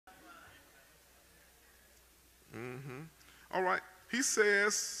All right. He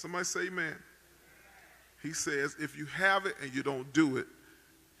says, somebody say amen. He says, if you have it and you don't do it,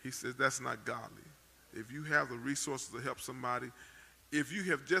 he says that's not godly. If you have the resources to help somebody, if you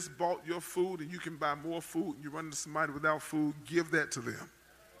have just bought your food and you can buy more food and you run into somebody without food, give that to them.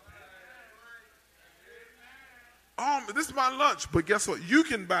 This is my lunch, but guess what? You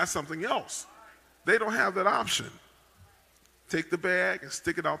can buy something else. They don't have that option. Take the bag and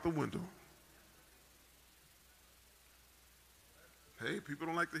stick it out the window. Hey, people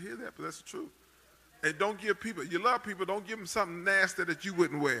don't like to hear that, but that's the truth. And don't give people, you love people, don't give them something nasty that you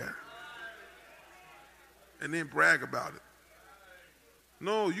wouldn't wear. And then brag about it.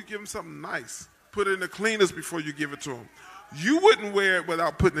 No, you give them something nice. Put it in the cleaners before you give it to them. You wouldn't wear it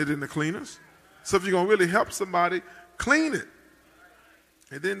without putting it in the cleaners. So if you're going to really help somebody, clean it.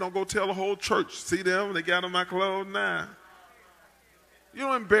 And then don't go tell the whole church, see them, they got on my clothes now. You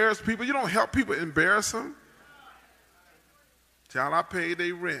don't embarrass people. You don't help people, embarrass them. Child, I paid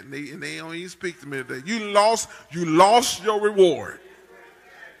their rent, and they don't even speak to me today. You lost your reward.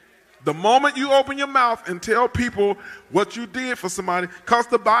 The moment you open your mouth and tell people what you did for somebody, because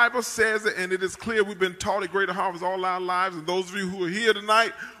the Bible says it, and it is clear, we've been taught at Greater Harvest all our lives, and those of you who are here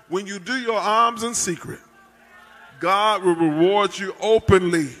tonight, when you do your alms in secret, God will reward you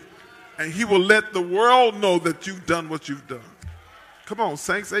openly, and he will let the world know that you've done what you've done. Come on,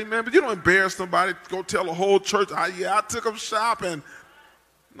 saints, amen. But you don't embarrass somebody, go tell the whole church, yeah, I took them shopping.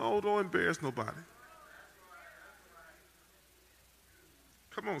 No, don't embarrass nobody.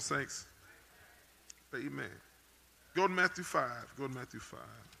 Come on, saints. Amen. Go to Matthew 5. Go to Matthew 5.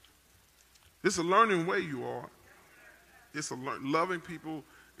 It's a learning way, you are. It's a loving people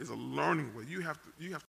is a learning way. You have to